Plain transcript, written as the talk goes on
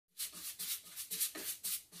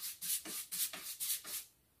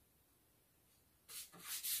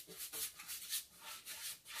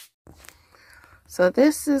So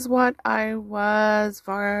this is what I was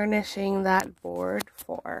varnishing that board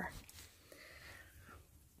for.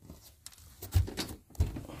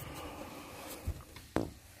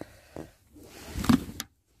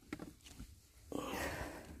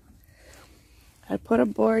 I put a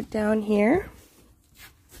board down here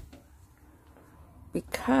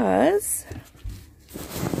because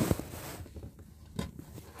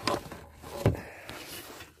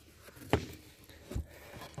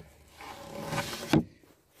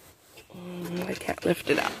I can't lift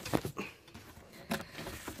it up.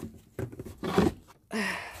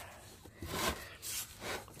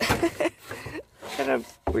 Should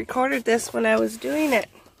have recorded this when I was doing it.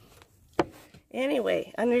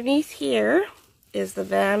 Anyway, underneath here is the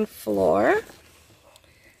van floor,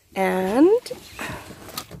 and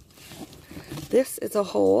this is a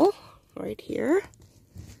hole right here,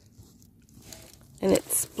 and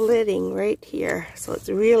it's splitting right here, so it's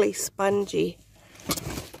really spongy.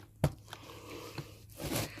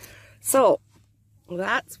 So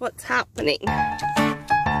that's what's happening.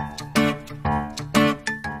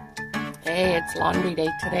 Hey, it's laundry day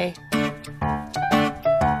today.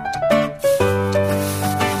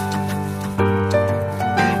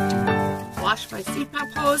 Wash my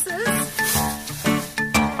CPAP hoses.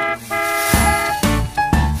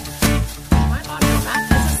 My laundromat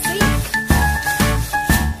has a sink.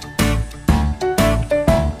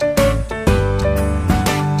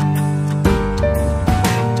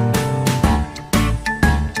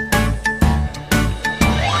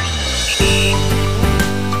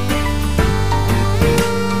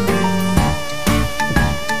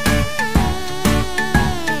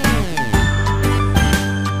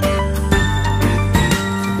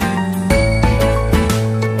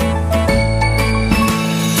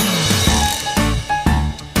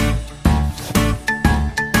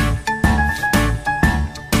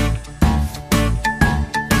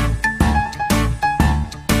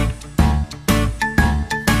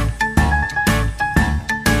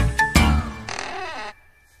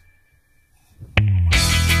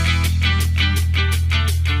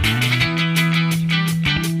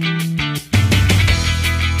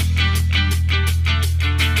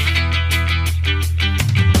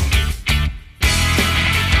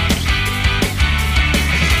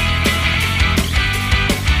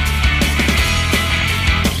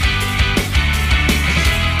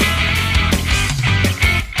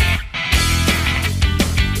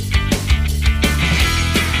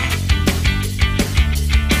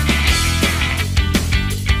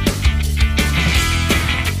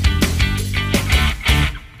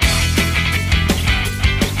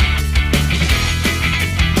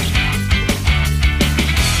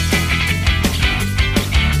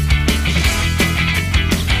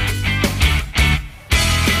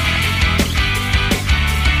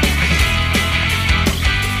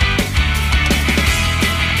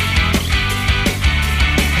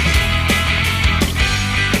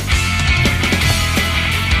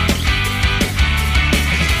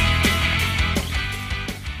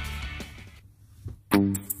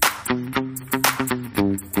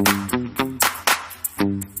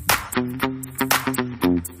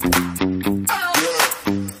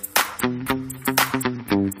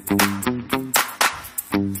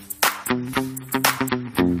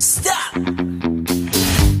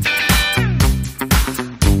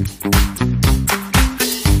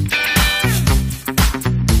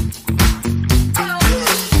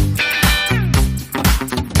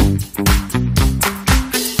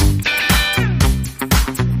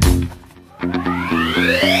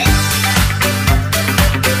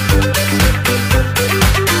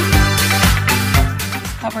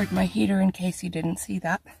 Covered my heater in case you didn't see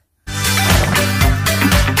that. The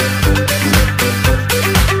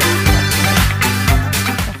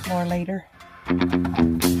floor later.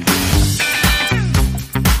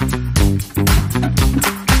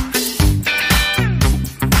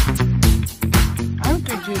 I'm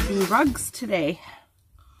going to do rugs today.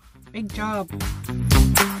 Big job.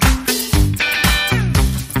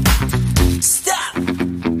 Stop!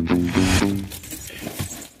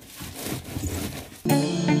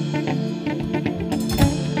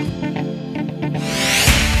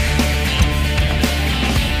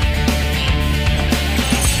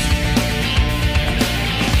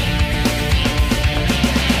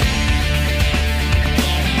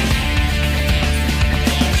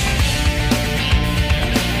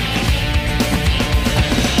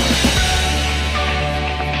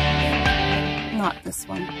 Not this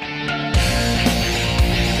one.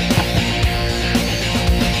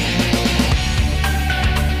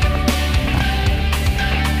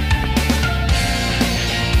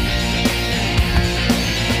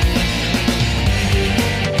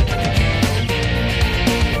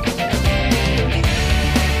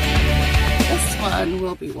 one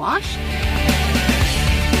will be washed.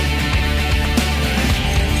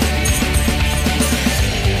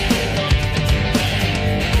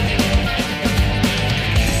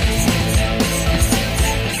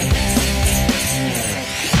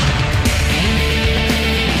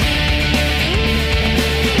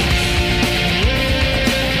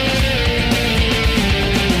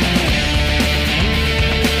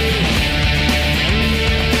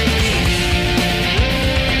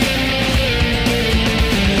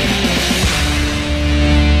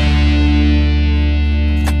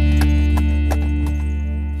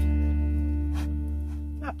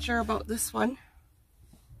 Sure about this one.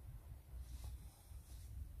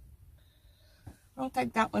 I don't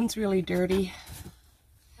think that one's really dirty.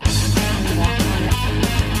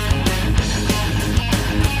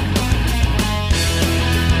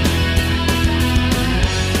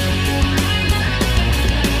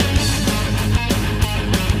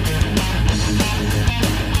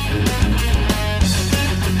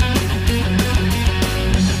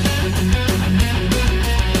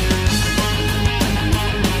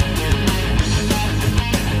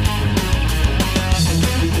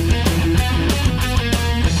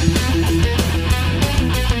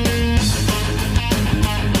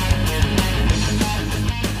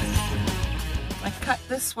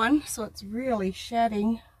 This one, so it's really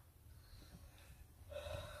shedding,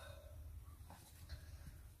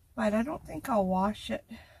 but I don't think I'll wash it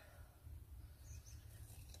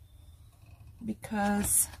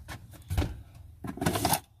because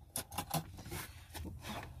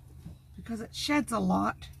it sheds a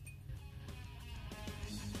lot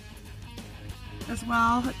as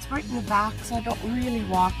well. It's right in the back, so I don't really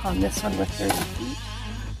walk on this one with 30 feet.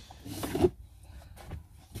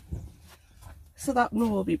 So that one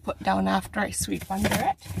will be put down after I sweep under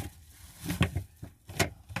it.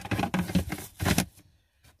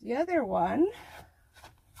 The other one,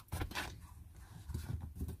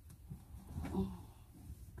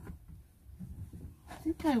 I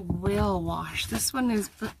think I will wash. This one is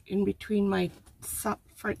in between my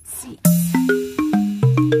front seats.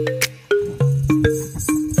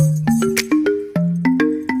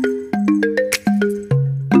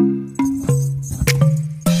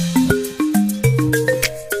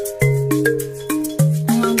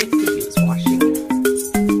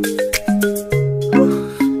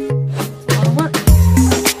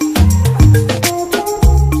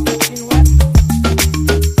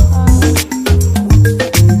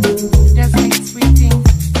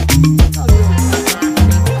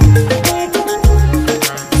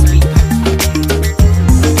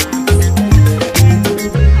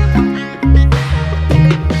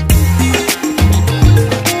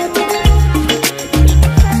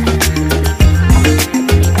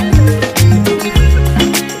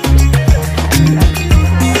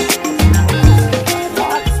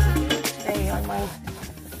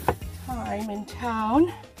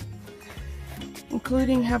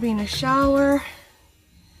 Including having a shower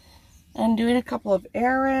and doing a couple of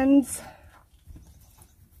errands.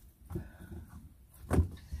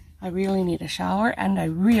 I really need a shower and I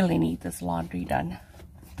really need this laundry done.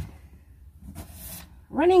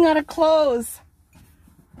 Running out of clothes.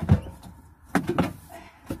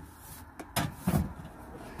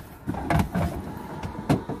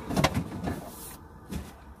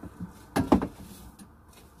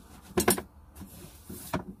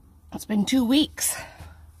 It's been 2 weeks.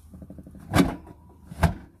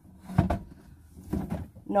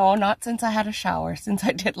 No, not since I had a shower, since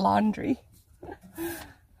I did laundry.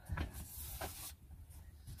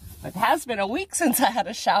 It has been a week since I had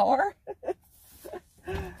a shower.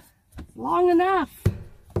 Long enough.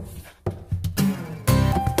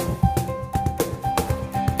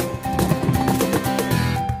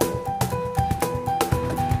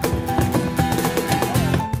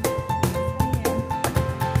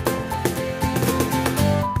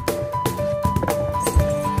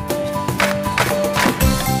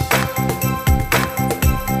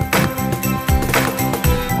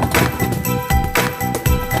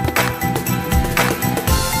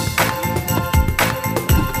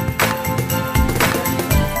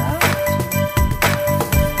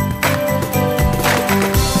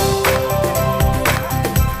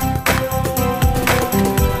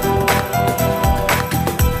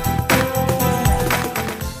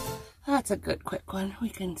 That's a good quick one. We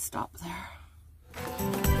can stop there.